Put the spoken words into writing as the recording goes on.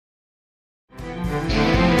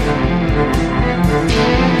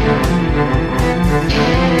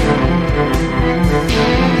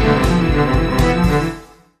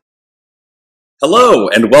Hello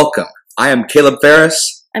and welcome. I am Caleb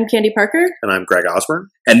Ferris. I'm Candy Parker. And I'm Greg Osborne.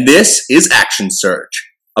 And this is Action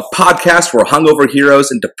Surge, a podcast where hungover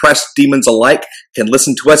heroes and depressed demons alike can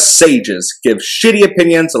listen to us sages give shitty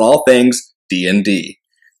opinions on all things D&D.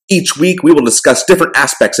 Each week we will discuss different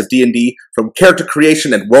aspects of D&D, from character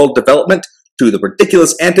creation and world development to the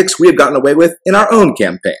ridiculous antics we have gotten away with in our own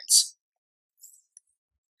campaigns.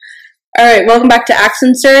 Alright, welcome back to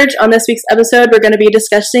Action Surge. On this week's episode, we're going to be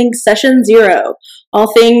discussing Session 0,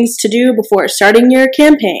 all things to do before starting your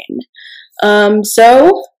campaign.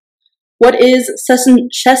 So, what is Session...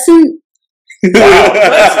 What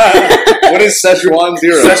is Szechuan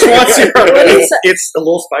Zero? Szechuan Zero. It's a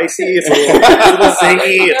little spicy. It's a little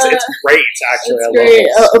zingy. It's great, actually. It's I great.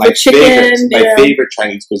 love it. Over chicken. My favorite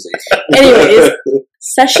Chinese cuisine. Anyways,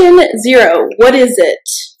 Session 0, what is it?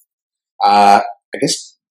 I guess,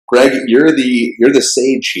 Greg, you're the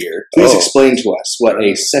sage here. Please explain to us what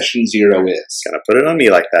a Session 0 is. Kind of put it on me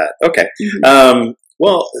like that. Okay. Mm-hmm.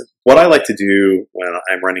 Well, what I like to do when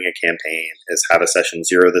I'm running a campaign is have a Session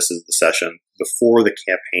 0. This is the session before the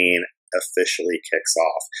campaign officially kicks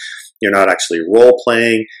off. You're not actually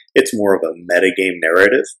role-playing. It's more of a metagame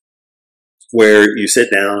narrative where you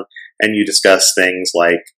sit down and you discuss things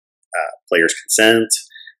like players' consent,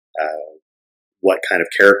 what kind of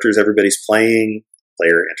characters everybody's playing,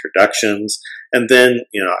 player introductions, and then,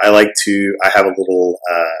 I have a little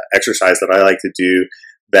exercise that I like to do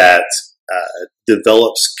that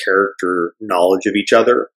develops character knowledge of each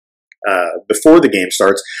other before the game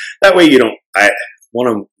starts. That way one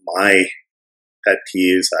of my pet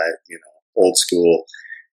peeves, old school,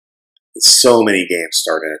 so many games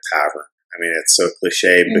start in a tavern. I mean, it's so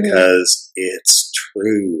cliched because it's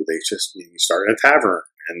true. You start in a tavern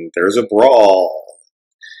and there's a brawl.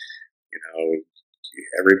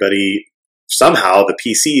 Everybody, somehow the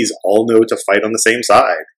PCs all know to fight on the same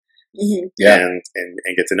side. Mm-hmm. Yeah. And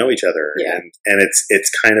get to know each other. Yeah. And it's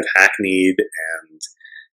kind of hackneyed, and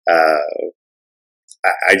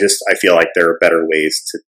I feel like there are better ways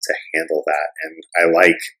to handle that. And I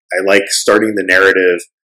like starting the narrative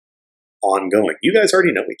ongoing. You guys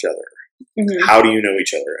already know each other. Mm-hmm. How do you know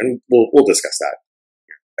each other? And we'll discuss that.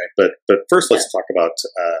 Right? But first, let's talk about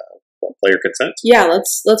player consent. Yeah,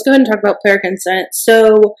 let's go ahead and talk about player consent.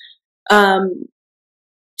 So,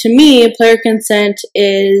 to me, player consent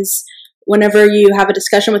is whenever you have a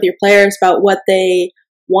discussion with your players about what they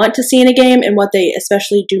want to see in a game and what they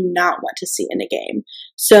especially do not want to see in a game.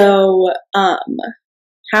 So,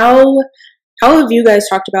 how have you guys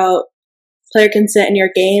talked about player consent in your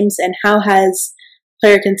games, and how has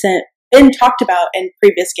player consent been talked about in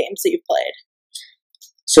previous games that you've played?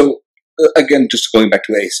 So, again, just going back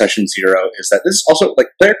to a Session 0, is that this is also,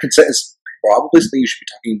 player consent is probably something you should be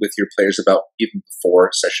talking with your players about even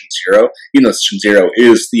before Session 0. Even though Session 0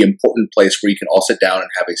 is the important place where you can all sit down and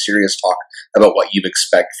have a serious talk about what you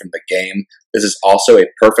expect from the game. This is also a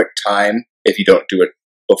perfect time, if you don't do it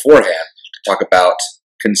beforehand, to talk about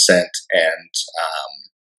consent and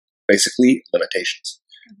basically limitations.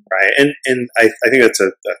 Right, and I think that's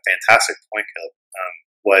a fantastic point,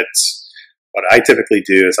 Caleb. What I typically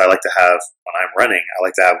do is I like to have, when I'm running, I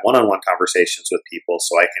like to have one-on-one conversations with people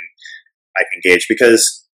so I can gauge,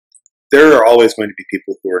 because there are always going to be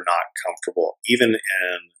people who are not comfortable, even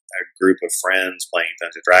in a group of friends playing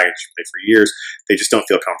Dungeons & Dragons for years. They just don't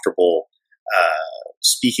feel comfortable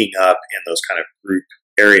speaking up in those kind of group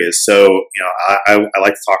areas. So, I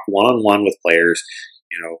like to talk one-on-one with players.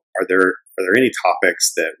 Are there any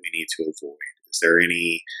topics that we need to avoid? Is there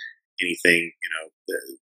anything,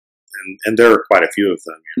 and there are quite a few of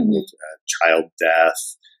them, child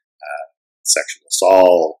death, sexual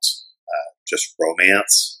assault, just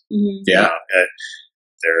romance. Mm-hmm. Yeah.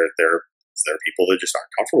 There are people that just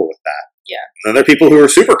aren't comfortable with that. Yeah. And then there are people who are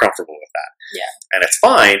super comfortable with that. Yeah. And it's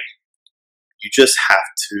fine. You just have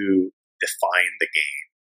to define the game.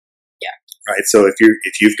 Yeah. Right. So if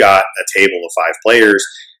you've got a table of 5 players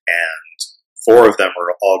and 4 of them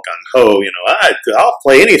are all gung ho, I'll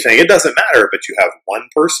play anything. It doesn't matter. But you have one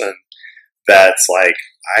person that's like,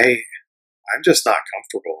 I'm just not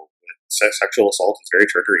comfortable with sexual assault. It's very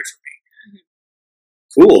triggery for me.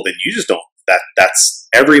 Mm-hmm. Cool. Then you just don't. That's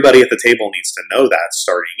everybody at the table needs to know that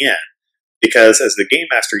starting in, because as the game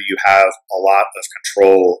master, you have a lot of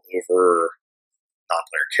control over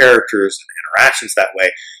non-player characters and interactions that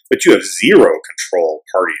way, but you have zero control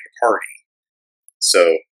party to party. So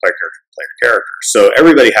player characters. So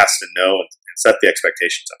everybody has to know and set the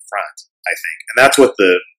expectations up front, I think. And that's what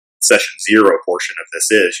the Session 0 portion of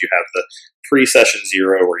this is. You have the pre-Session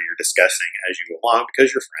 0 where you're discussing as you go along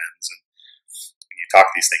because you're friends, and you talk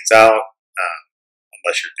these things out,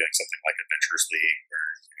 unless you're doing something like Adventures League where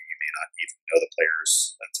you may not even know the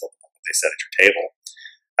players until the moment they sit at your table.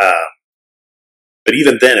 But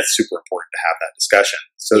even then, it's super important to have that discussion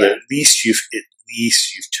so that at least you've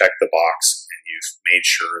checked the box and you've made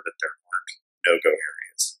sure that there aren't no-go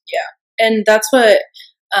areas. Yeah, and that's what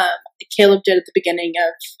Caleb did at the beginning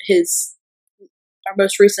of our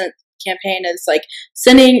most recent campaign, is like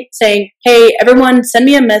saying, hey, everyone, send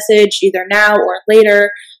me a message either now or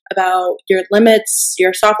later about your limits,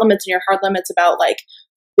 your soft limits and your hard limits, about like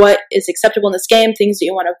what is acceptable in this game, things that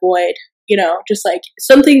you want to avoid. You know, just like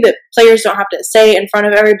something that players don't have to say in front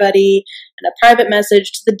of everybody, and a private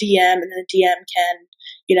message to the DM, and then the DM can,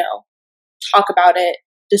 you know, talk about it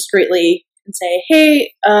discreetly and say,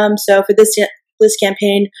 hey, so for this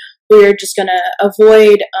campaign, we're just going to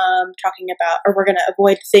avoid talking about, or we're going to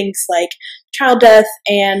avoid things like child death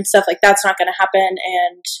and stuff like that's not going to happen.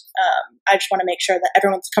 And I just want to make sure that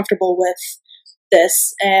everyone's comfortable with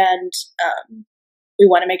this, and we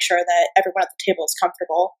want to make sure that everyone at the table is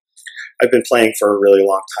comfortable. I've been playing for a really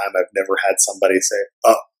long time. I've never had somebody say,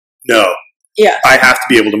 "Oh, no, yeah, I have to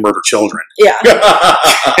be able to murder children." Yeah,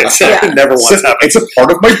 Never once happened. It's a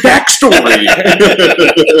part of my backstory.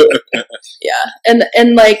 Yeah,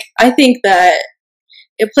 and like I think that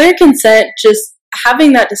if player consent, just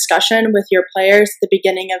having that discussion with your players at the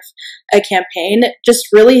beginning of a campaign, just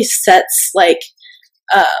really sets like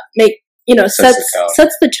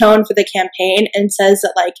sets the tone for the campaign, and says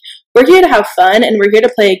that like we're here to have fun and we're here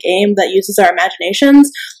to play a game that uses our imaginations,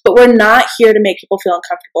 but we're not here to make people feel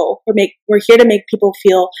uncomfortable. We're here to make people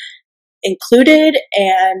feel included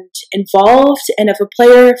and involved. And if a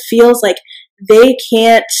player feels like they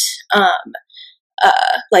can't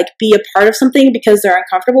like be a part of something because they're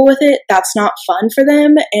uncomfortable with it, that's not fun for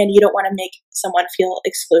them, and you don't want to make someone feel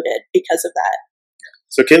excluded because of that.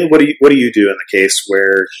 So, Ken, what do you do in the case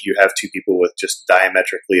where you have two people with just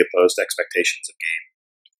diametrically opposed expectations of game?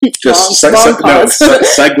 Just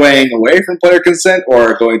segueing away from player consent,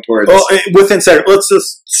 or going towards? Well, within let's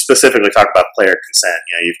just specifically talk about player consent.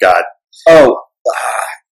 You know, you've got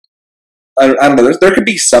I don't know. There could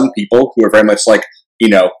be some people who are very much like, you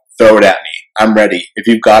know, throw it at me. I'm ready. If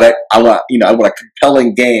you've got it, I want a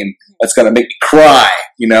compelling game that's going to make me cry,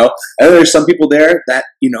 you know? And then there's some people there that,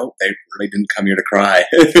 you know, they really didn't come here to cry,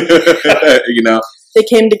 you know? They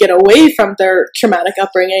came to get away from their traumatic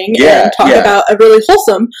upbringing and talk about a really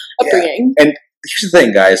wholesome upbringing. Yeah. And here's the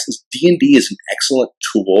thing, guys. D&D is an excellent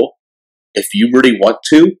tool if you really want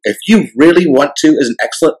to. If you really want to, is an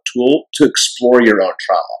excellent tool to explore your own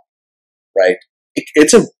trauma, right?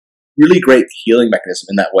 It's a really great healing mechanism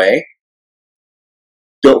in that way.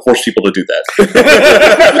 Don't force people to do that.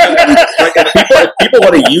 Like, if people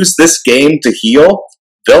want to use this game to heal,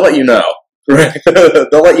 they'll let you know. Right?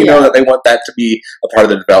 They'll let you know that they want that to be a part of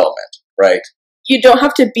the development, right? You don't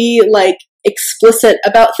have to be like explicit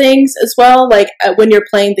about things as well. Like when you're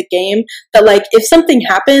playing the game, that like if something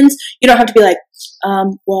happens, you don't have to be like,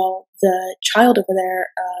 well, the child over there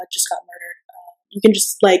just got murdered. You can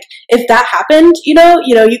just like, if that happened, you know,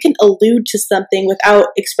 you can allude to something without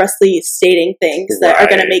expressly stating things that are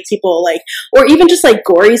going to make people like, or even just like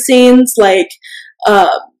gory scenes, like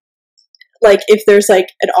if there's like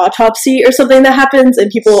an autopsy or something that happens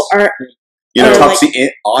and people aren't,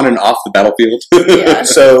 autopsy on and off the battlefield. Yeah.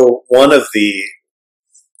 So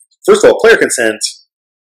first of all, player consent,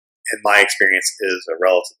 in my experience, is a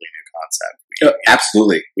relatively new concept.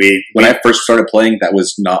 Absolutely. When I first started playing, that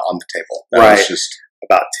was not on the table. That was just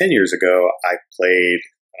about 10 years ago. I played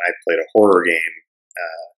a horror game,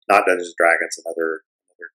 not Dungeons and Dragons, another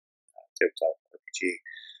tabletop RPG.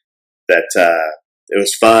 That it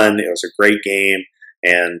was fun. It was a great game,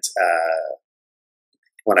 and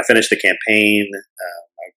when I finished the campaign,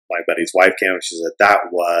 my buddy's wife came and she said,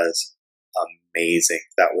 "That was amazing.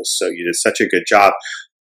 You did such a good job."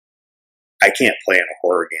 I can't play in a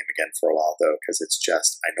horror game again for a while, though, because it's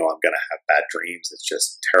just, I know I'm going to have bad dreams. It's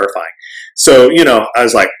just terrifying. So, I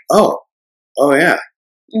was like, oh yeah.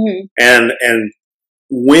 Mm-hmm. And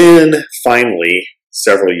when finally,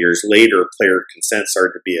 several years later, player consent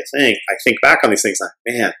started to be a thing, I think back on these things like,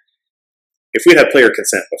 man, if we'd had player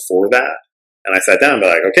consent before that, and I sat down and be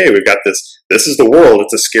like, okay, we've got this is the world.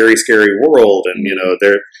 It's a scary, scary world. And,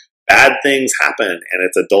 there bad things happen, and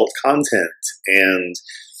it's adult content. And,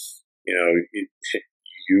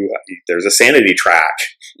 there's a sanity track.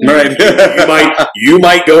 Right. you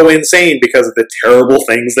might go insane because of the terrible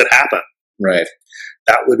things that happen. Right.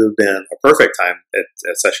 That would have been a perfect time at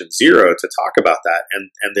session 0 to talk about that and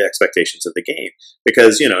the expectations of the game.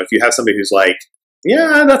 Because, if you have somebody who's like,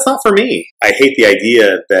 yeah, that's not for me. I hate the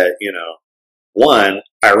idea that, one,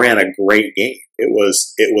 I ran a great game. It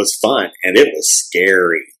was fun and it was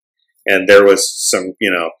scary. And there was some,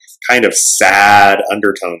 kind of sad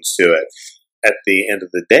undertones to it. At the end of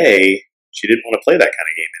the day, she didn't want to play that kind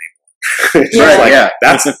of game anymore. It's Yeah.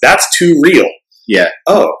 like, that's too real. Yeah.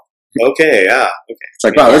 Oh, okay, yeah, okay. It's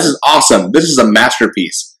like, wow, this is awesome. This is a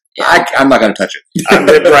masterpiece. Yeah. I'm not going to touch it.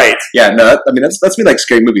 Right. Yeah, no, I mean, that's me like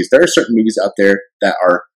scary movies. There are certain movies out there that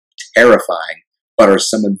are terrifying, but are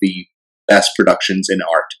some of the best productions in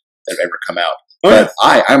art that have ever come out. Oh, But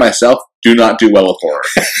I myself do not do well with horror.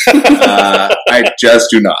 I just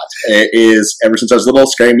do not. It is, ever since I was little,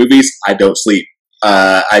 scary movies, I don't sleep.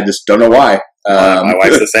 I just don't know why. My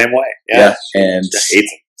wife's the same way. Yeah, and she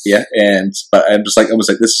hates yeah, but I'm just like, I was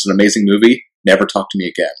like, this is an amazing movie. Never talk to me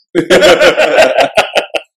again. them.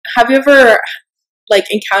 Have you ever like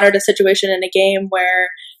encountered a situation in a game where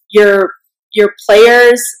your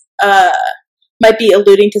players might be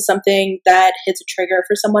alluding to something that hits a trigger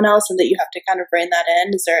for someone else, and that you have to kind of rein that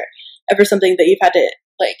in? Is there ever something that you've had to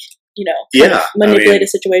kind of manipulate a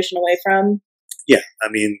situation away from? Yeah, I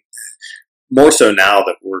mean, more so now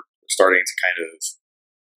that we're starting to kind of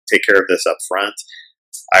take care of this up front.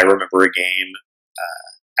 I remember a game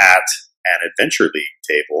at an Adventure League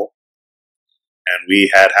table, and we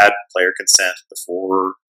had player consent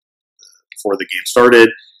before the game started,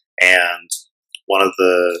 and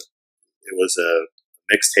it was a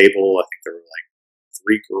mixed table. I think there were like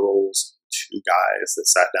 3 girls, 2 guys that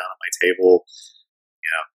sat down at my table,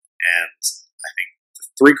 and I think the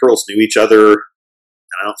 3 girls knew each other,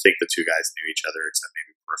 and I don't think the 2 guys knew each other except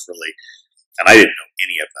maybe peripherally, and I didn't know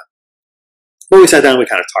any of them. But we sat down, we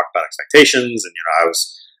kind of talked about expectations, and I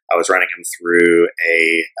was running them through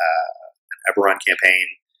an Eberron campaign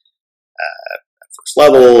at first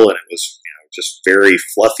level, and it was just very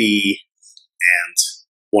fluffy. And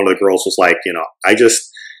one of the girls was like,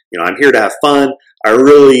 I'm here to have fun. I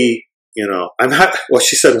really, I'm not. What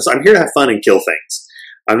she said was, I'm here to have fun and kill things.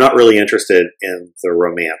 I'm not really interested in the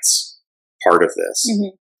romance part of this.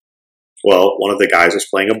 Mm-hmm. Well, one of the guys was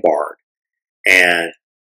playing a bard, and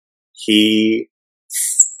he,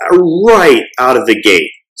 right out of the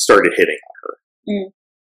gate, started hitting on her. Mm.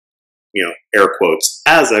 Air quotes,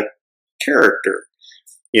 as a character.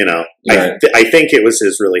 Right. I think it was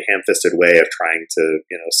his really ham-fisted way of trying to,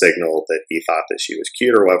 signal that he thought that she was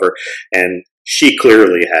cute or whatever. And she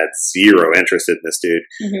clearly had zero interest in this dude.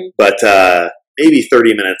 Mm-hmm. But maybe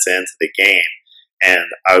 30 minutes into the game, and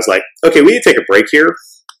I was like, okay, we need to take a break here.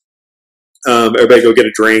 Everybody go get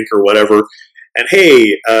a drink or whatever. And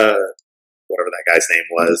hey, whatever that guy's name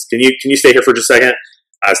was, can you stay here for just a second?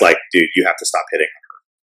 I was like, dude, you have to stop hitting on her.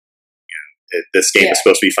 This game is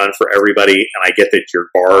supposed to be fun for everybody, and I get that your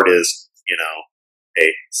bard is,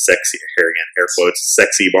 a sexy, here again, air quotes,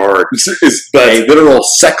 sexy bard. It's a literal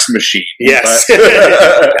sex machine. Yes.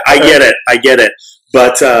 I get it.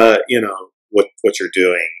 But, what you're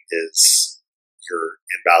doing is you're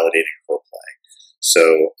invalidating her play. So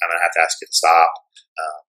I'm going to have to ask you to stop,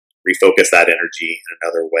 refocus that energy in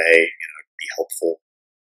another way, be helpful,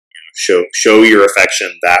 show your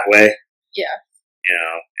affection that way. Yeah.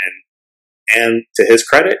 And to his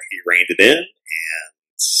credit, he reined it in and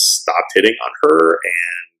stopped hitting on her.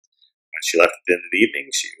 And when she left at the end of the evening,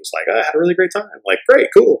 she was like, I had a really great time. I'm like, great,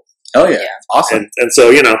 cool. Oh yeah. Awesome. And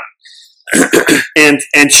so,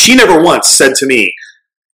 and she never once said to me,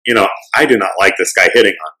 I do not like this guy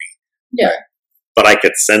hitting on me. Yeah. But I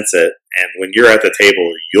could sense it. And when you're at the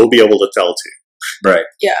table, you'll be able to tell too. Right.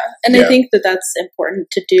 Yeah. And I think that that's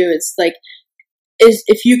important to do is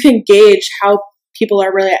if you can gauge how people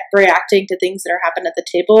are really reacting to things that are happening at the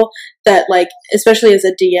table, that especially as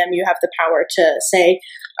a DM, you have the power to say,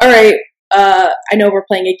 all right, I know we're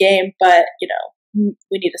playing a game, but we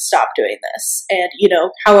need to stop doing this. And,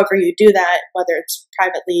 however you do that, whether it's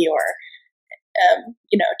privately or,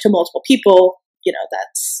 to multiple people,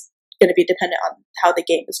 that's going to be dependent on how the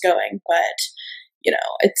game is going. But,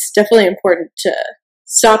 it's definitely important to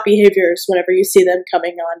stop behaviors whenever you see them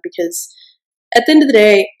coming on, because at the end of the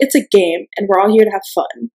day, it's a game and we're all here to have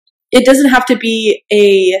fun. It doesn't have to be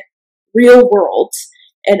a real world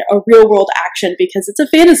and a real world action, because it's a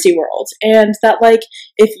fantasy world. And that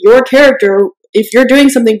if you're doing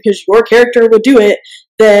something because your character would do it,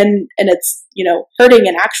 then, and it's, hurting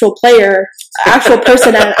an actual player, actual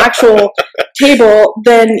person at an actual table,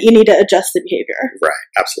 then you need to adjust the behavior. Right.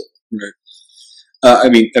 Absolutely. Right. I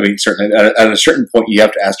mean, certainly at a certain point, you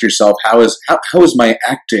have to ask yourself, how is my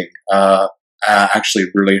acting actually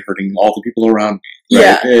really hurting all the people around me?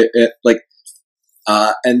 Right?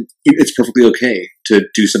 Yeah. And it's perfectly okay to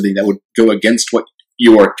do something that would go against what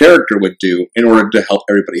your character would do in order to help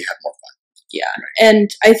everybody have more fun. Yeah. Right. And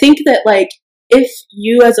I think that if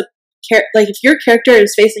you as a like if your character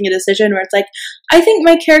is facing a decision where it's like, I think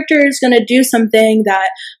my character is going to do something that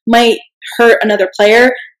might hurt another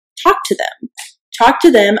player, talk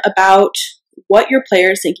to them about what your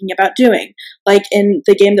player is thinking about doing. Like in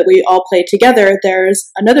the game that we all play together,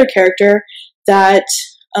 there's another character that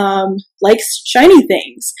likes shiny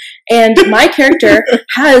things, and my character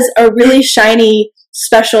has a really shiny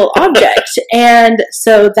special object, and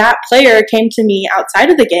so that player came to me outside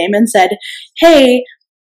of the game and said, hey,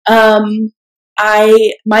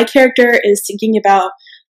 my character is thinking about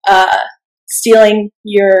stealing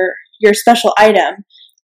your special item.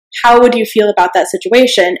 How would you feel about that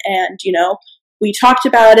situation? And we talked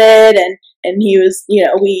about it, and he was,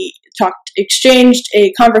 we exchanged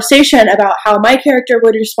a conversation about how my character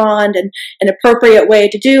would respond and an appropriate way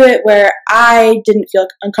to do it where I didn't feel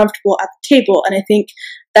uncomfortable at the table. And I think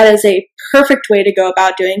that is a perfect way to go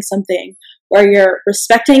about doing something where you're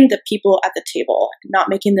respecting the people at the table, not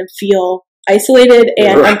making them feel isolated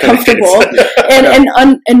and uncomfortable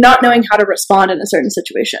and not knowing how to respond in a certain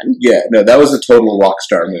situation. Yeah, no, that was a total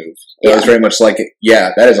rockstar move. It was very much like,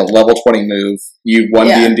 that is a level 20 move. You won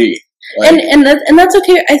D&D. Like, and that's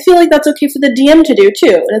okay. I feel like that's okay for the DM to do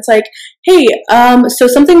too. And it's like, hey, so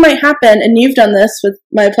something might happen, and you've done this with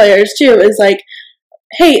my players too, is like,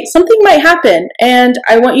 hey, something might happen, and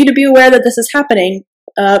I want you to be aware that this is happening.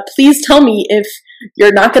 Please tell me if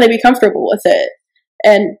you're not going to be comfortable with it.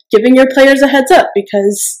 And giving your players a heads up,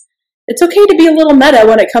 because it's okay to be a little meta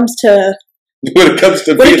when it comes to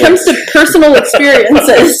personal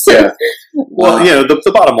experiences. Yeah. Well,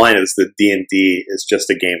 the bottom line is that D&D is just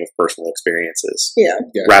a game of personal experiences. Yeah.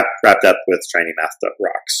 Wrapped up with shiny math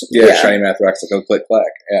rocks. Yeah, shiny math rocks that go click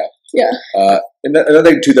clack. Yeah. Yeah. And another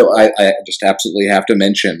thing too, though, I just absolutely have to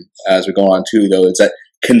mention as we go on too, though, is that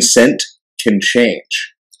consent can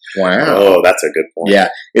change. Wow. Oh, that's a good point. Yeah.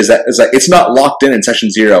 It's not locked in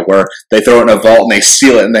session 0 where they throw it in a vault and they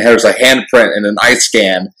seal it and there's a handprint and an eye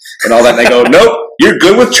scan and all that. And they go, nope, you're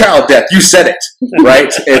good with child death. You said it.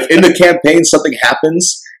 Right? If in the campaign something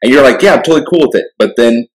happens and you're like, yeah, I'm totally cool with it. But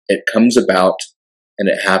then it comes about and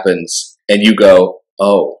it happens and you go,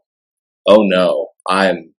 oh no, I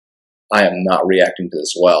am not reacting to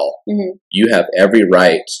this well. Mm-hmm. You have every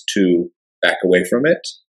right to back away from it,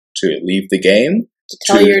 to leave the game. To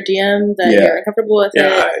tell your DM that you're uncomfortable with it.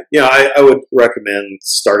 I would recommend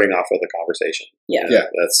starting off with a conversation. Yeah.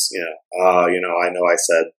 That's, I know I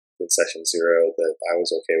said in session 0 that I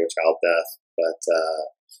was okay with child death, but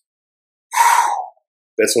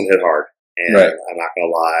this one hit hard. And I'm not going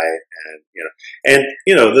to lie. And,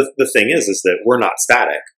 the thing is that we're not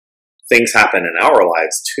static. Things happen in our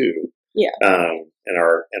lives too. Yeah. In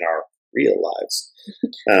our real lives.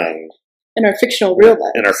 In our fictional real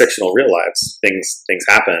lives. In our fictional real lives, things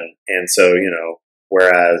happen, and so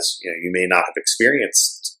whereas you may not have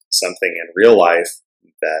experienced something in real life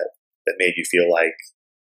that made you feel like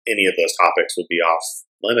any of those topics would be off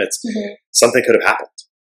limits, something could have happened.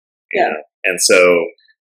 You know? And so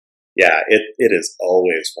it is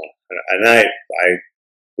always one, and I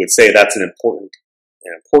would say that's an important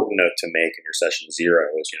note to make in your session 0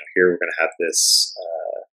 is here we're going to have this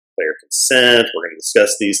player consent. We're going to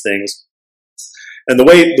discuss these things. And the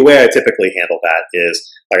way I typically handle that is,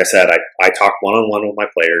 like I said, I talk one-on-one with my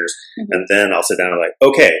players, and then I'll sit down and like,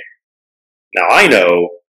 okay, now I know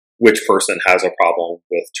which person has a problem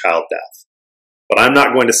with child death. But I'm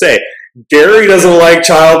not going to say, Gary doesn't like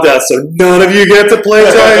child death, so none of you get to play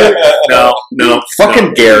child death. No.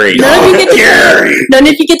 Fucking Gary. None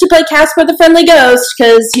of you get to play Casper the Friendly Ghost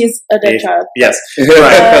because he's a dead child. Yes.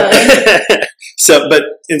 Right. But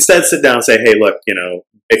instead sit down and say, hey, look,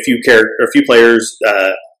 if you players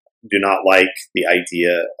do not like the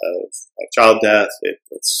idea of child death,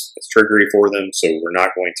 it's triggery for them, so we're not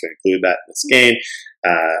going to include that in this game.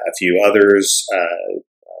 A few others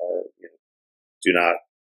do not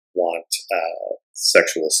want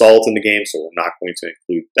sexual assault in the game, so we're not going to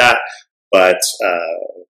include that. But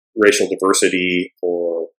racial diversity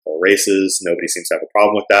or races, nobody seems to have a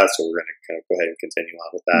problem with that, so we're going to kind of go ahead and continue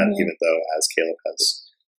on with that, even though, as Caleb has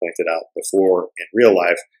pointed out before, in real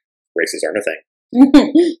life, races aren't a thing.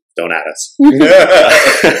 Don't at us.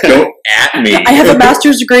 Don't at me. I have a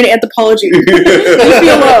master's degree in anthropology. Leave me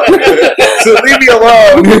alone. So leave me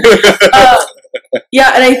alone.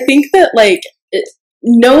 And I think that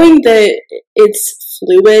knowing that it's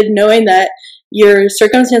fluid, knowing that your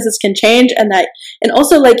circumstances can change, and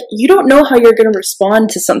also you don't know how you're going to respond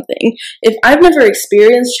to something. If I've never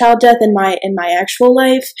experienced child death in my actual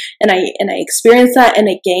life, and I experience that in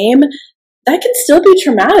a game, that can still be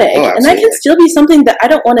traumatic, and that can still be something that I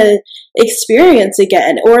don't want to experience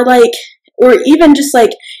again, or even just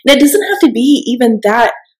and it doesn't have to be even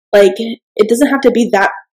that Like, it doesn't have to be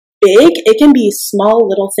that big. It can be small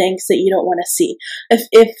little things that you don't want to see.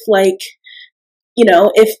 If like, you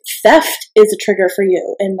know, if theft is a trigger for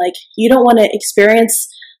you and like you don't want to experience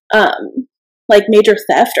like major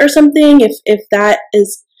theft or something, if that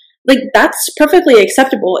is like, that's perfectly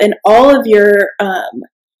acceptable, and all of your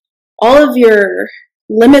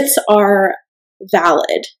limits are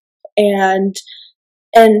valid, and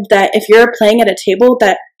that if you're playing at a table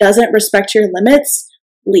that doesn't respect your limits,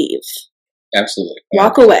 leave. Absolutely.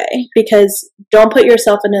 Walk away, because don't put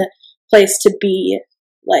yourself in a place to be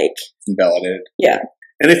like invalidated. Yeah.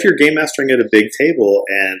 And if you're game mastering at a big table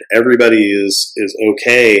and everybody is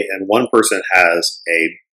okay, and one person has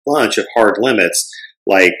a bunch of hard limits,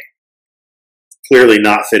 like clearly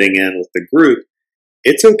not fitting in with the group,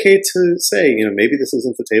 it's okay to say, you know, maybe this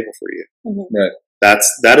isn't the table for you. Mm-hmm. Right.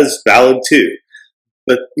 That is valid too.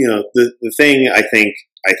 But you know, the thing I think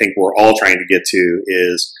we're all trying to get to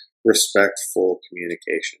is respectful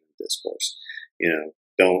communication and discourse. You know,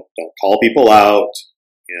 don't call people out,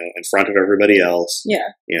 you know, in front of everybody else. Yeah.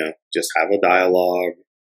 You know, just have a dialogue.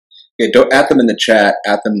 Yeah, don't at them in the chat,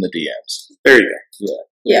 at them in the DMs. There you go.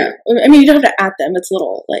 Yeah. I mean, you don't have to at them. It's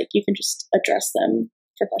little, like, you can just address them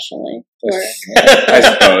professionally. Or I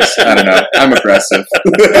suppose. I don't know. I'm aggressive.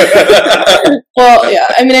 well, yeah.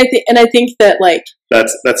 I mean, I think that, like,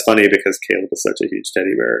 that's funny because Caleb is such a huge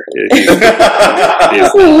teddy bear.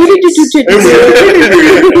 what did you do?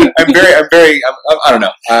 I don't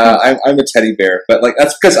know. I'm a teddy bear, but like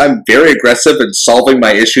that's because I'm very aggressive in solving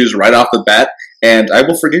my issues right off the bat, and I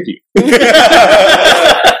will forgive you.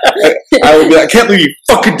 I will be like, I can't believe you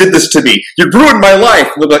fucking did this to me. You ruined my life.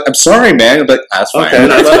 I'm like, I'm sorry, man. I'm like, that's fine. Okay,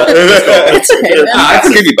 It's okay, man. I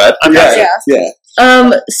forgive you, bud.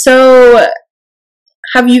 Yeah. So,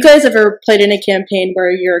 have you guys ever played in a campaign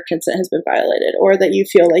where your consent has been violated, or that you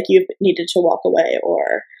feel like you've needed to walk away,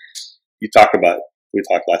 or? We talked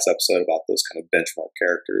last episode about those kind of benchmark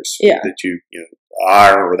characters. Yeah. That you know, I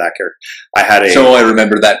remember that character. So I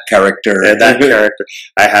remember that character.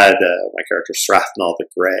 I had my character Strathnall the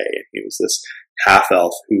Grey. He was this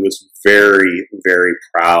half-elf who was very, very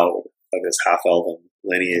proud of his half-elven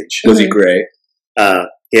lineage. Was he gray?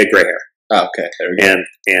 He had gray hair. Oh, okay. There we go.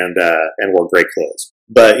 And wore gray clothes.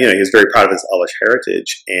 But, you know, he was very proud of his elvish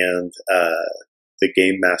heritage. And the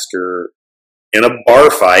game master, in a bar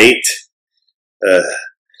fight,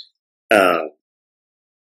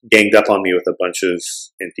 ganged up on me with a bunch of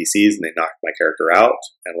NPCs, and they knocked my character out.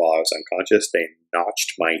 And while I was unconscious, they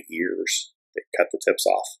notched my ears. They cut the tips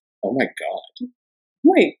off. Oh my god!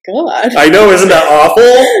 Oh my god! I know, isn't that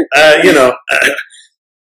awful? You know,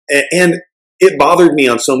 and it bothered me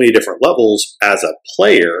on so many different levels as a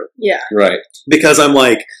player. Yeah, right. Because I'm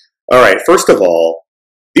like, all right, first of all,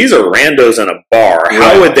 these are randos in a bar. Right.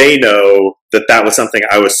 How would they know that was something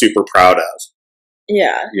I was super proud of?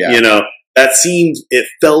 Yeah. You know, it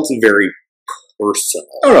felt very personal.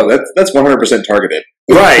 Oh no, that's 100% targeted.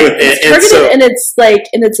 Right. It's targeted, and it's like,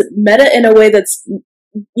 and it's meta in a way that's,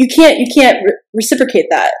 you can't reciprocate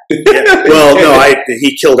that. Yeah. Well, no,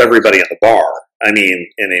 he killed everybody in the bar. I mean,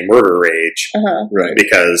 in a murder rage. Uh-huh. Right.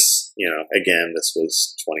 Because, you know, again, this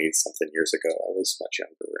was 20-something years ago. I was much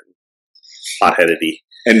younger and hot-headedy.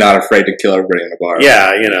 And not afraid to kill everybody in the bar.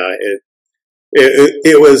 Yeah, you know,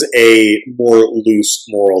 it was a more loose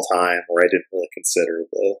moral time where I didn't really consider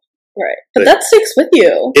the... Right. But that sticks with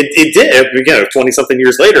you. It did. Again, 20-something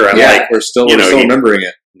years later, I'm like... we're still remembering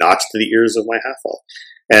it. Notched the ears of my half-elf.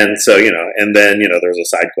 And so, you know, and then, you know, there's a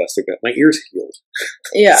side quest to get my ears healed.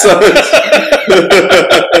 Yeah. So,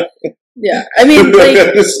 yeah. I mean, like...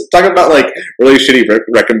 talking about, like, really shitty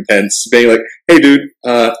recompense. Being like, hey, dude,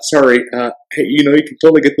 sorry, hey, you know, you can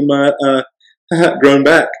totally get them, grown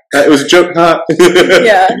back. It was a joke, huh?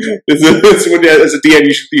 Yeah. It's when, as a DM,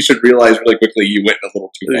 you should realize really quickly you went a little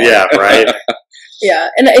too long. Yeah, right. Yeah,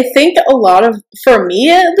 and I think a lot of, for me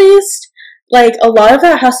at least, like, a lot of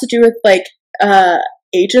that has to do with, like,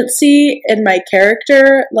 agency in my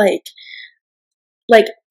character. Like,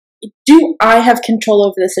 do I have control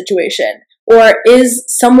over the situation? Or is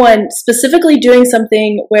someone specifically doing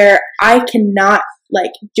something where I cannot,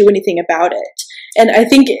 like, do anything about it? And I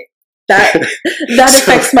think that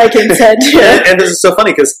affects my consent. And this is so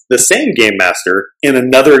funny because the same game master in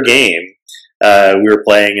another game, we were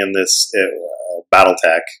playing in this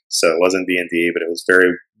BattleTech, so it wasn't D&D, but it was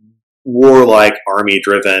very warlike,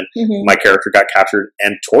 army-driven. Mm-hmm. My character got captured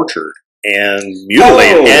and tortured and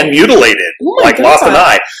mutilated, like God. lost an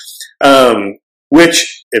eye,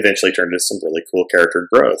 which eventually turned into some really cool character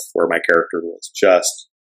growth, where my character was just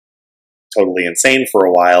totally insane for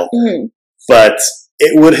a while, Mm-hmm. but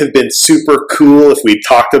it would have been super cool if we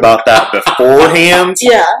talked about that beforehand.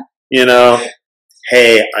 Yeah. You know,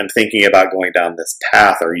 hey, I'm thinking about going down this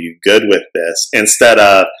path. Are you good with this? Instead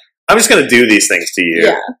of, I'm just going to do these things to you.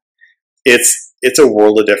 Yeah. It's a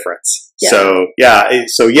world of difference. Yeah.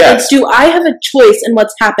 So yes. Like, do I have a choice in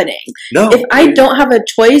what's happening? No. If I don't have a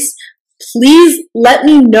choice, please let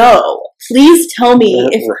me know. Please tell me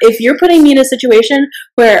if you're putting me in a situation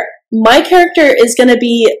where my character is going to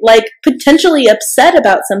be like potentially upset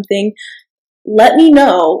about something. Let me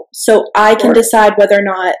know so I can decide whether or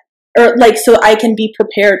not, or like so I can be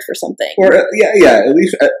prepared for something. Or at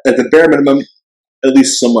least at the bare minimum, at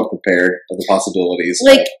least somewhat prepared of the possibilities.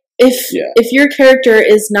 Like if your character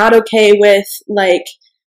is not okay with like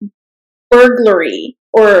burglary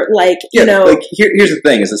or like you know, like here's the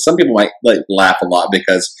thing: is that some people might like laugh a lot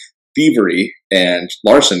because thievery and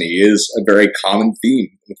larceny is a very common theme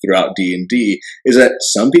throughout D&D. Is that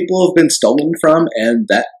some people have been stolen from, and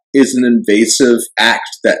that is an invasive act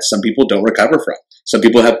that some people don't recover from. Some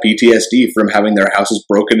people have PTSD from having their houses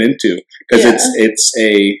broken into because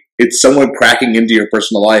it's someone cracking into your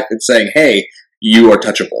personal life and saying, "Hey, you are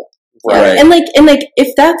touchable." Right. And like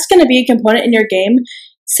if that's going to be a component in your game,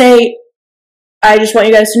 say, I just want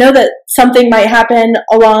you guys to know that something might happen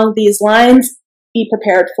along these lines. Be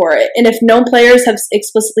prepared for it. And if no players have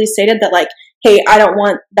explicitly stated that, like, hey, I don't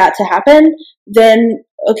want that to happen, then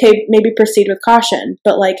okay, maybe proceed with caution.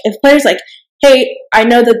 But like, if players like, hey, I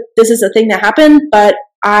know that this is a thing that happened, but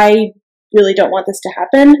I really don't want this to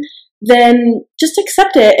happen, then just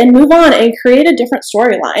accept it and move on and create a different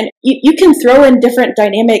storyline. You can throw in different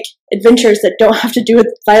dynamic adventures that don't have to do with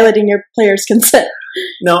violating your players' consent.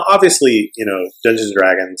 Now, obviously, you know, Dungeons &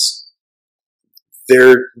 Dragons,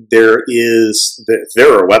 there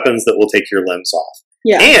are weapons that will take your limbs off.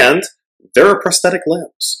 Yeah. And there are prosthetic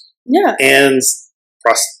limbs. Yeah. And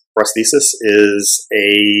prosthesis is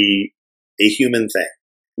a human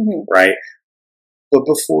thing, right? But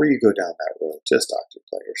before you go down that road, just talk to your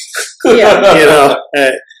players.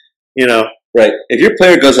 Yeah. You know, right? If your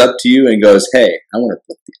player goes up to you and goes, "Hey, I want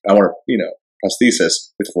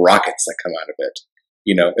prosthesis with rockets that come out of it,"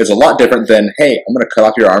 you know, it's a lot different than, "Hey, I'm going to cut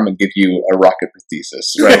off your arm and give you a rocket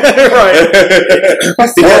prosthesis," right?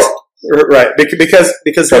 because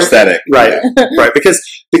prosthetic, right? Because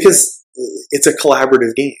it's a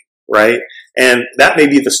collaborative game. Right, and that may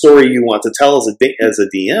be the story you want to tell as a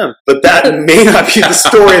DM, but that may not be the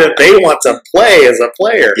story that they want to play as a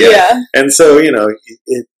player. Yeah. And so, you know,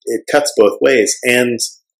 it cuts both ways, and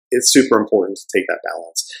it's super important to take that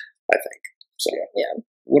balance, I think. So yeah.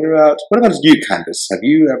 What about you, Candace? Have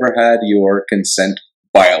you ever had your consent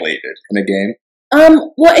violated in a game?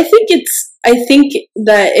 Well, I think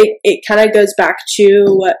that it kind of goes back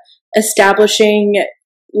to establishing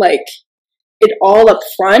like it all up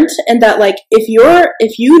front, and that like if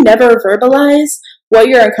you never verbalize what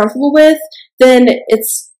you're uncomfortable with, then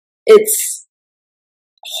it's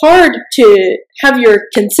hard to have your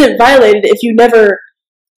consent violated if you never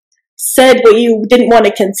said what you didn't want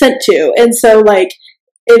to consent to. And so like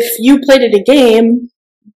if you played at a game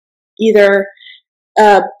either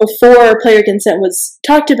before player consent was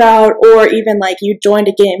talked about, or even like you joined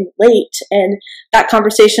a game late and that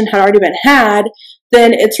conversation had already been had,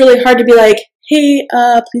 then it's really hard to be like, hey,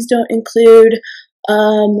 please don't include,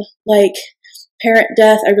 like, parent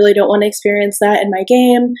death. I really don't want to experience that in my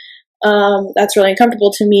game. That's really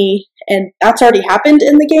uncomfortable to me. And that's already happened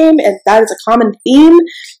in the game, and that is a common theme.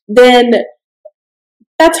 Then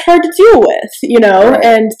that's hard to deal with, you know, right.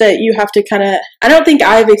 And that you have to kind of, I don't think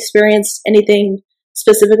I've experienced anything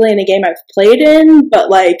specifically in a game I've played in, but,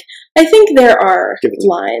 like, I think there are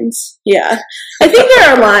lines. Yeah. I think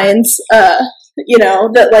there are lines, you know,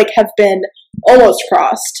 that, like, have been almost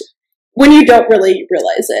crossed when you don't really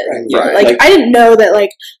realize it. Right. Like, I didn't know that,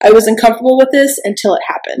 like, I was uncomfortable with this until it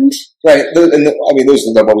happened. Right. Those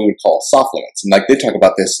are what we would call soft limits. And, like, they talk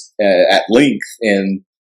about this at length in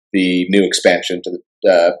the new expansion to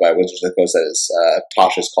the by Wizards of the Coast, that is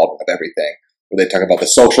Tasha's Cauldron of Everything, where they talk about the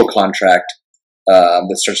social contract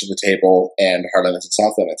that starts at the table and hard limits and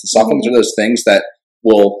soft limits. And soft limits are those things that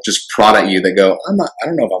will just prod at you that go, I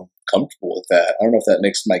don't know if I'm comfortable with that. I don't know if that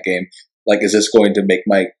makes my game, like, is this going to make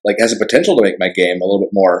my, like, has a potential to make my game a little bit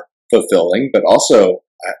more fulfilling, but also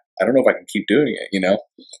I don't know if I can keep doing it, you know?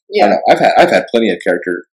 Yeah. I've had plenty of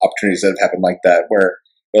character opportunities that have happened like that, where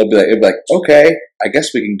it'll be like, okay, I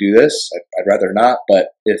guess we can do this. I'd rather not, but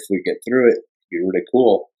if we get through it, it'd be really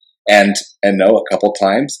cool. And no, a couple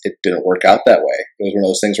times it didn't work out that way. It was one of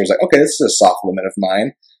those things where it's like, okay, this is a soft limit of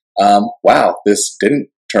mine. Wow, this didn't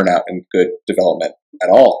turn out in good development at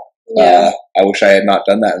all. Yeah. I wish I had not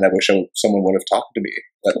done that, and I wish someone would have talked to me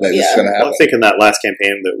that this is going to happen. Well, I think in that last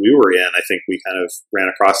campaign that we were in, I think we kind of ran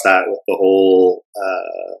across that with the whole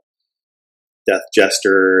Death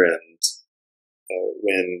Jester, and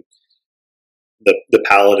when the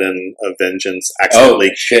Paladin of Vengeance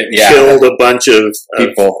accidentally killed a bunch of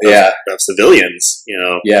people, of civilians,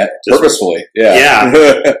 purposefully, yeah.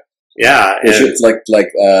 It's like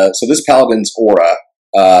so this Paladin's aura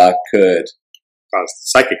could cause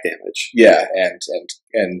psychic damage. Yeah,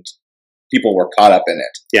 and people were caught up in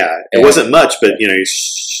it. Yeah, it wasn't much, but he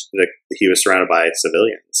was surrounded by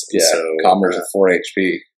civilians. Yeah, so Commerce at 4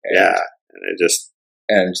 HP.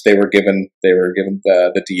 And they were given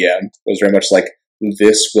the DM was very much like,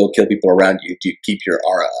 this will kill people around you. Do you keep your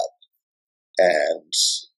aura up? And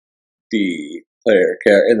the player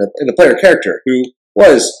the player character, who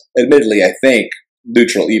was admittedly, I think,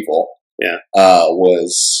 neutral evil,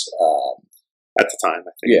 was at the time.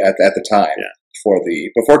 I think. Yeah, at the time,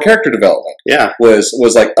 before character development,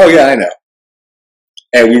 was like, oh yeah, I know.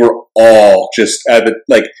 And we were all just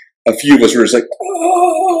a few of us were just like,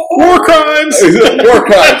 war crimes, war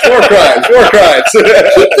crimes. Keep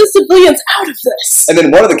the civilians out of this. And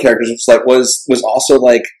then one of the characters was also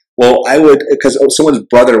like, well, I would, because someone's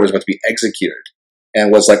brother was about to be executed,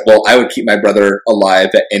 and was like, well, I would keep my brother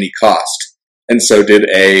alive at any cost, and so did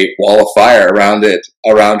a wall of fire around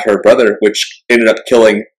her brother, which ended up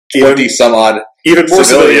killing 20 some odd, even more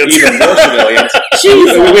civilians. Then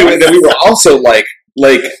we were also like.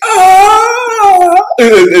 It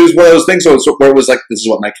was one of those things where it was like, this is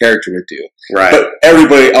what my character would do. Right. But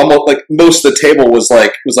everybody, almost like most of the table was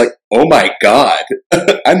like, oh my god,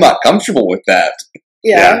 I'm not comfortable with that.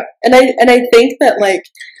 Yeah. And I think that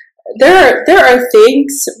there are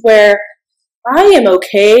things where I am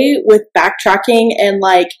okay with backtracking and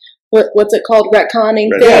what's it called?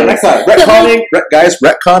 Retconning things. Yeah, retconning.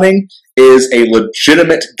 Retconning is a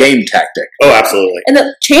legitimate game tactic. Oh, absolutely. And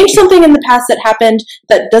change something in the past that happened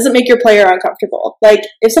that doesn't make your player uncomfortable.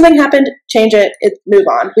 If something happened, change it, move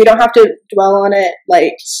on. We don't have to dwell on it.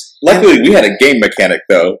 Luckily, we had a game mechanic,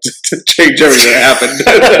 though, to change everything that happened.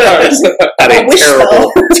 At a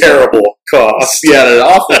terrible cost. Yeah, at an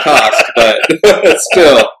awful cost, but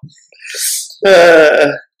still.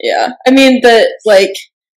 Yeah. I mean,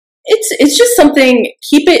 it's just something,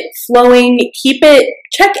 keep it flowing,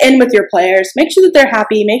 check in with your players, make sure that they're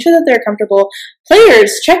happy, make sure that they're comfortable.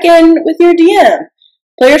 Players, check in with your DM.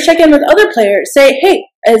 Players, check in with other players. Say, hey,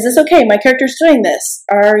 is this okay? My character's doing this.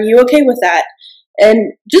 Are you okay with that?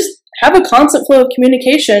 And just have a constant flow of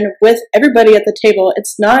communication with everybody at the table.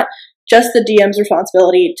 It's not just the DM's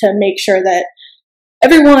responsibility to make sure that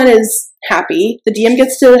everyone is happy. The DM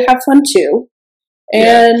gets to have fun too.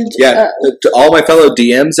 And to all my fellow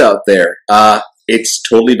DMs out there, it's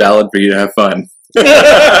totally valid for you to have fun. It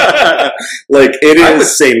is. I would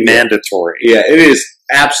say mandatory. Yeah, it is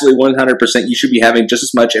absolutely 100%. You should be having just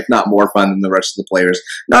as much, if not more, fun than the rest of the players.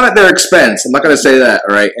 Not at their expense. I'm not going to say that.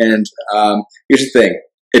 All right. And here's the thing: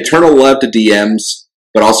 eternal love to DMs,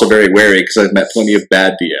 but also very wary, because I've met plenty of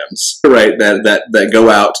bad DMs, right? That go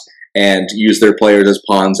out and use their players as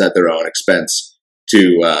pawns at their own expense.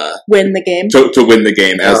 To win the game, to win the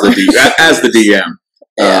game as the DM,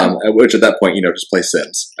 which at that point, just play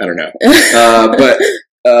Sims. I don't know, but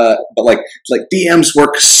DMs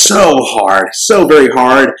work so hard, so very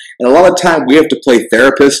hard, and a lot of time we have to play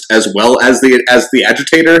therapist as well as the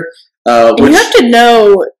agitator. You have to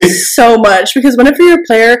know so much, because whenever your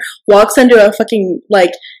player walks into a fucking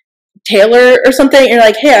tailor or something, and you're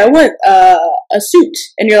like, hey, I want a suit,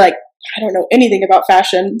 and you're like, I don't know anything about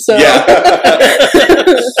fashion, so yeah. But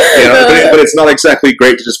it's not exactly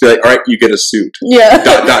great to just be like, all right, you get a suit. Yeah. ...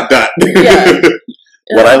 Yeah.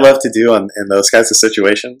 What I love to do in those kinds of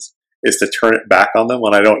situations is to turn it back on them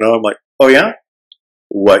when I don't know. I'm like, oh yeah,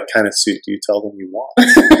 what kind of suit do you tell them you want?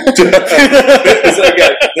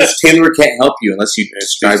 This tailor can't help you unless you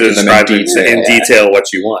describe to them in detail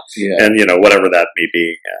what you want, and whatever that may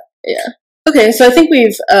be. Yeah. Okay, so I think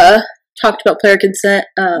we've talked about player consent.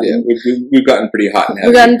 We've gotten pretty hot and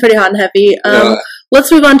heavy.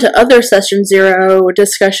 Let's move on to other Session Zero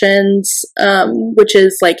discussions, which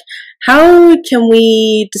is how can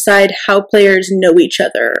we decide how players know each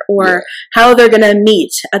other, or how they're going to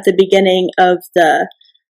meet at the beginning of the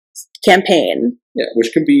campaign? Yeah,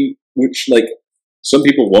 which some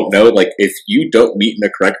people won't know. If you don't meet in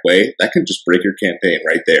the correct way, that can just break your campaign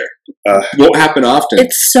right there. It won't happen often.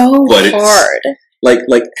 It's so hard.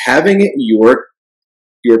 Having your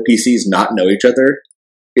PCs not know each other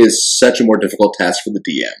is such a more difficult task for the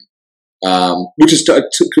DM, which is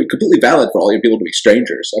completely valid for all your people to be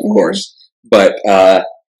strangers, of course. But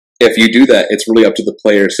if you do that, it's really up to the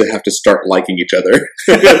players to have to start liking each other.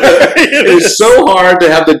 It's so hard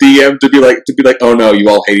to have the DM to be like, oh no, you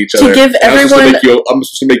all hate each other. To give everyone, I'm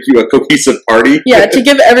supposed to make you a cohesive party. Yeah, to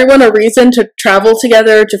give everyone a reason to travel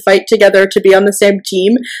together, to fight together, to be on the same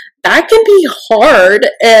team. That can be hard,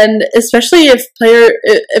 and especially if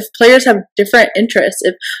players have different interests.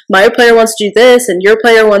 If my player wants to do this and your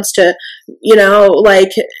player wants to,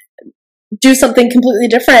 do something completely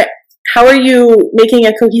different, how are you making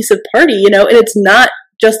a cohesive party? And it's not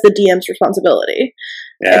just the DM's responsibility.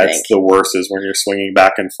 Yeah, it's the worst is when you're swinging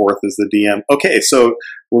back and forth as the DM. Okay, so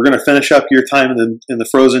we're going to finish up your time in the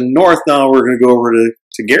Frozen North. Now we're going to go over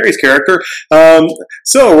to Gary's character.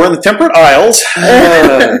 So we're in the Temperate Isles.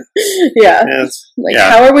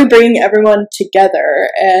 How are we bringing everyone together?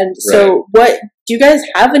 And so do you guys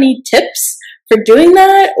have any tips for doing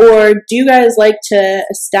that? Or do you guys like to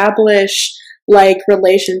establish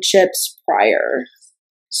relationships prior?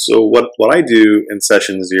 So what I do in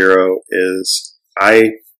session 0 is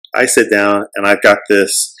I sit down and I've got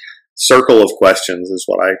this circle of questions is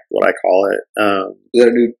what I call it. Is that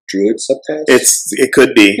a new Druid subtext? It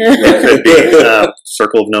could be.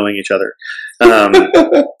 Circle of knowing each other.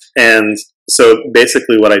 And so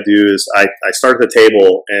basically what I do is I start at the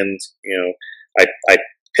table and I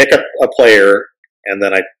pick a player and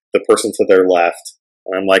then the person to their left.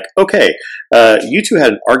 And I'm like, okay, you two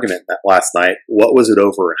had an argument last night. What was it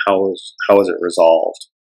over and how was it resolved?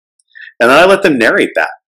 And then I let them narrate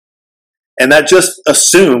that. And that just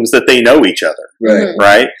assumes that they know each other.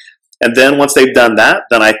 Right? And then once they've done that,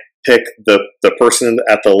 then I pick the person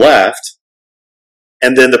at the left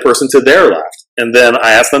and then the person to their left. And then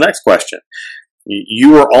I ask the next question.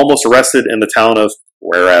 You were almost arrested in the town of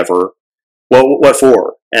wherever. What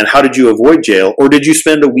for? And how did you avoid jail? Or did you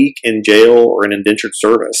spend a week in jail or in indentured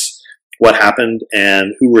service? What happened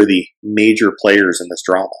and who were the major players in this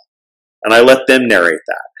drama? And I let them narrate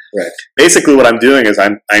that. Right. Basically what I'm doing is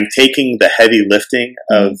I'm taking the heavy lifting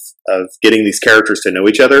of getting these characters to know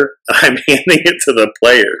each other. I'm handing it to the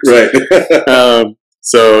players. Right.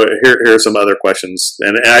 So here are some other questions.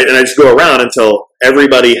 And I just go around until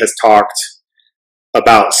everybody has talked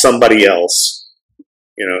about somebody else.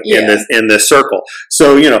 In this circle.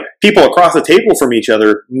 So, people across the table from each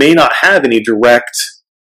other may not have any direct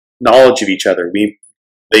knowledge of each other.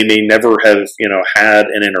 They may never have, had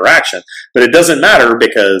an interaction. But it doesn't matter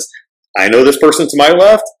because I know this person to my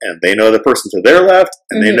left and they know the person to their left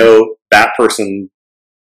and they know that person.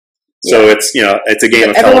 So it's a game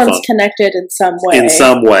of telephone. Everyone's connected in some way. In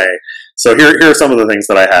some way. So here are some of the things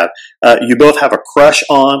that I have. You both have a crush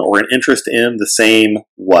on or an interest in the same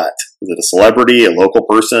what? Is it a celebrity, a local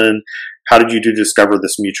person? How did you discover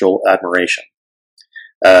this mutual admiration?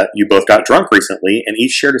 You both got drunk recently and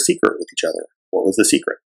each shared a secret with each other. What was the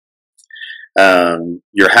secret?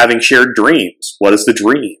 You're having shared dreams. What is the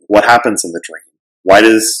dream? What happens in the dream? Why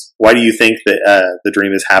do you think that the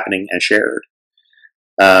dream is happening and shared?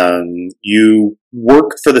 You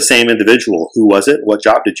work for the same individual. Who was it? What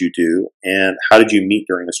job did you do? And how did you meet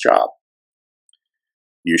during this job?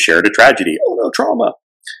 You shared a tragedy. Oh no, trauma.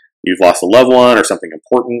 You've lost a loved one or something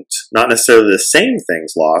important. Not necessarily the same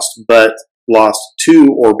things lost, but lost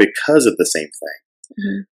to or because of the same thing.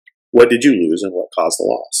 Mm-hmm. What did you lose and what caused the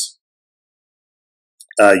loss?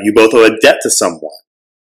 You both owe a debt to someone.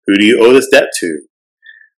 Who do you owe this debt to?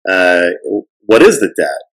 What is the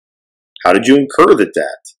debt? How did you incur the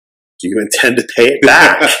debt? Do you intend to pay it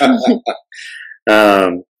back?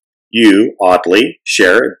 You, oddly,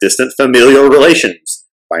 share distant familial relations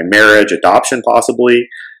by marriage, adoption, possibly.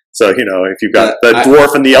 So, if you've got the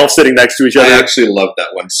dwarf and the elf sitting next to each other. I actually love that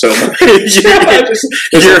one so much.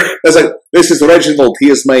 It's like, this is Reginald. He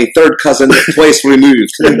is my third cousin, twice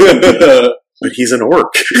removed. But he's an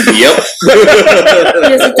orc. Yep.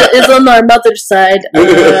 It's on our mother's side.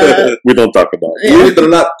 We don't talk about it. Believe it or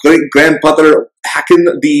not, great-grandfather hacking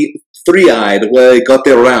the three-eyed where he got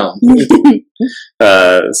there around.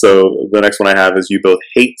 So the next one I have is you both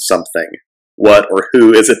hate something. What or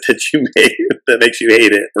who is it that you made that makes you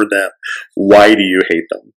hate it or them? Why do you hate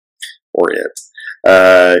them or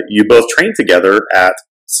it? You both train together at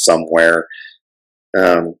somewhere.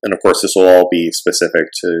 And of course, this will all be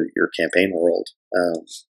specific to your campaign world.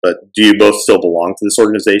 But do you both still belong to this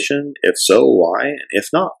organization? If so, why? And if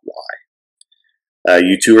not, why?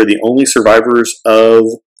 You two are the only survivors of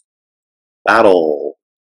battle,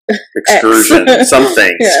 excursion,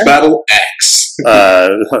 something. Yeah. Battle X.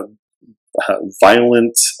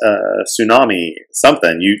 Violent tsunami,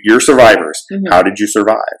 something. You're survivors. Mm-hmm. How did you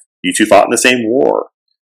survive? You two fought in the same war.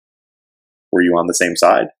 Were you on the same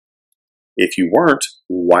side? If you weren't,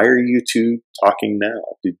 why are you two talking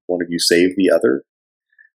now? Did one of you save the other?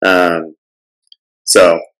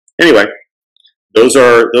 So anyway, those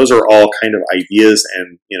are all kind of ideas,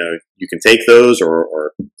 and you can take those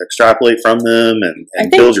or extrapolate from them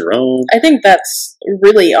and build your own. I think that's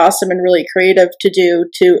really awesome and really creative to do,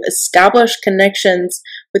 to establish connections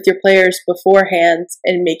with your players beforehand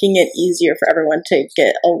and making it easier for everyone to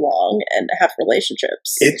get along and have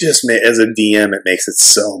relationships. It just as a DM, it makes it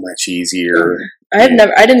so much easier. I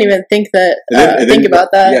didn't even think about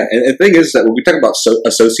that. Yeah, and the thing is that when we talk about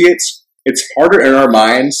associates, it's harder in our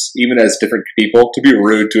minds, even as different people, to be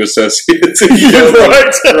rude to associates.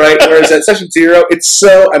 Right? Whereas at session 0, at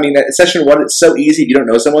session 1, it's so easy if you don't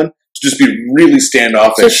know someone to just be really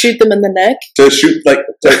standoffish. To shoot them in the neck? To shoot, that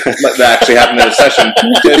actually happened in a session.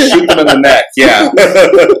 To shoot them in the neck, yeah.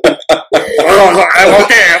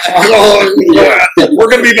 We're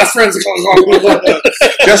going to be best friends.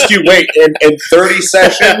 Just you wait. In 30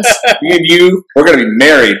 sessions, me and you, we're going to be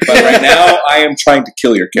married. But right now, I am trying to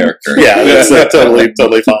kill your character. Yeah, that's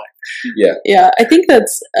totally fine. Yeah. I think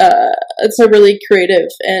that's it's a really creative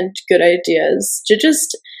and good idea, is to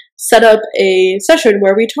just set up a session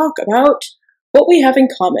where we talk about what we have in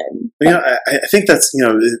common. I think that's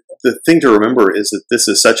the thing to remember is that this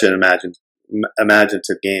is such an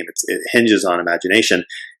imaginative game. It hinges on imagination,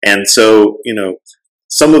 and so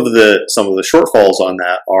some of the shortfalls on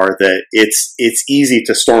that are that it's easy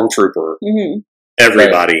to stormtrooper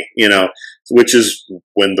everybody, which is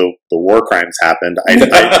when the war crimes happened.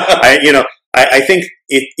 I think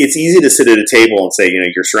it's easy to sit at a table and say,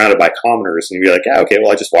 you're surrounded by commoners, and you'd be like, yeah, okay,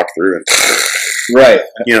 well, I just walked through and right,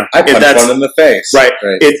 I punched one in the face. Right.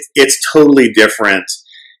 It's totally different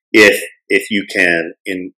if you can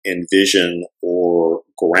envision or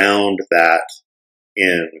ground that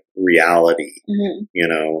in reality,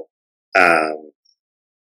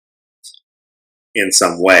 in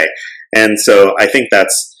some way. And so I think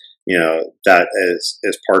that's, that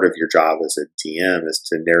is part of your job as a DM, is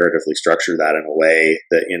to narratively structure that in a way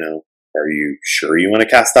that, are you sure you want to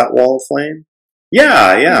cast that wall of flame? Yeah,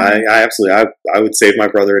 I absolutely, I would save my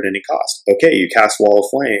brother at any cost. Okay, you cast wall of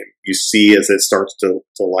flame. You see as it starts to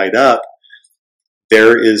light up,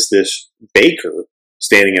 there is this baker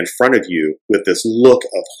standing in front of you with this look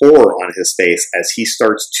of horror on his face as he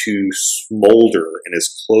starts to smolder and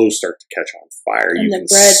his clothes start to catch on fire. And the bread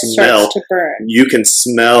starts to burn. You can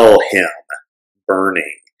smell him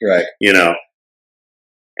burning. Right.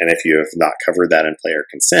 And if you have not covered that in player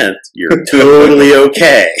consent, you're totally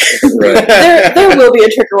okay. Right. There will be a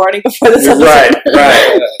trigger warning before this episode.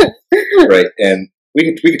 Right. And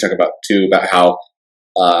we can talk about how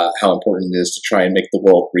important it is to try and make the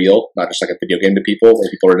world real, not just like a video game to people, where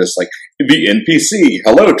people are just like, the NPC,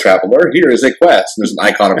 hello traveler, here is a quest. And there's an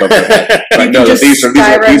icon above their head. Right? No, these are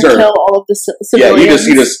kill all of the civilians.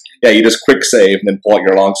 You just quick save and then pull out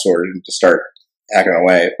your longsword and just start hacking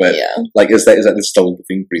away. But is that this still a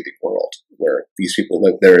living, breathing world where these people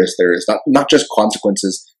live? There is not just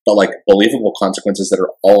consequences, but like believable consequences that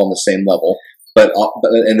are all on the same level, but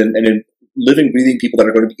then living, breathing people that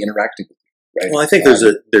are going to be interacting with you. Right. Well, I think there's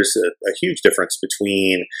a huge difference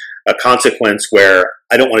between a consequence where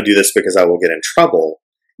I don't want to do this because I will get in trouble,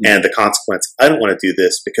 and the consequence, I don't want to do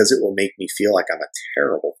this because it will make me feel like I'm a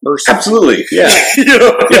terrible person. Absolutely, yeah.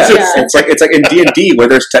 It's like in D&D where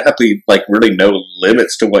there's technically like really no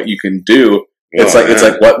limits to what you can do. It's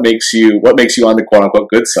like what makes you on the quote unquote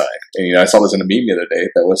good side. And I saw this in a meme the other day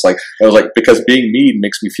that was like because being mean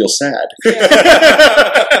makes me feel sad.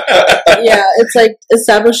 Yeah, it's like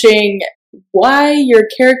establishing why your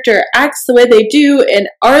character acts the way they do, and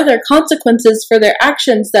are there consequences for their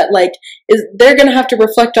actions that they're going to have to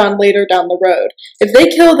reflect on later down the road. If they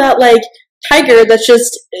kill that tiger that's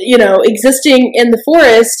just existing in the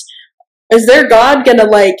forest, is their god going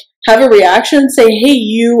to have a reaction, say, hey,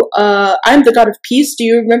 you, I'm the god of peace, do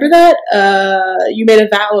you remember that? You made a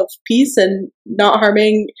vow of peace and not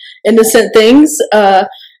harming innocent things. Do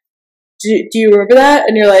you remember that?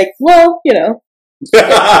 And you're like, well, there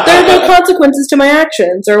are no consequences to my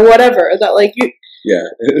actions or whatever. That you. Yeah.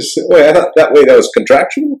 Wait, I thought that was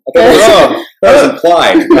contractual. I thought that was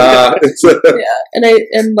implied.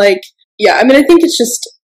 Yeah, I think it's just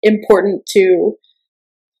important to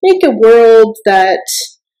make a world that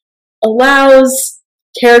allows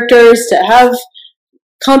characters to have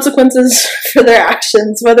consequences for their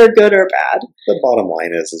actions, whether good or bad. The bottom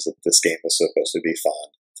line is that this game is supposed to be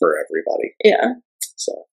fun for everybody. Yeah.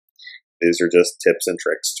 So these are just tips and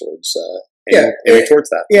tricks towards aiming towards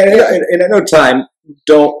that. Yeah, and at no time,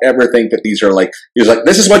 don't ever think that these are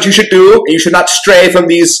this is what you should do, and you should not stray from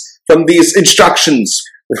these instructions.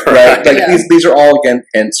 Right? These are all, again,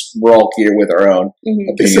 hence we're all here with our own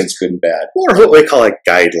opinions, good and bad. Or what we call a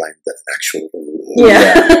guideline than an actual rule.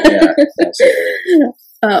 Yeah.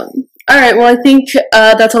 All right. Well, I think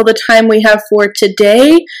that's all the time we have for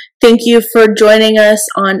today. Thank you for joining us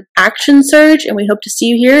on Action Surge, and we hope to see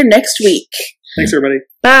you here next week. Thanks, everybody.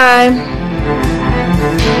 Bye.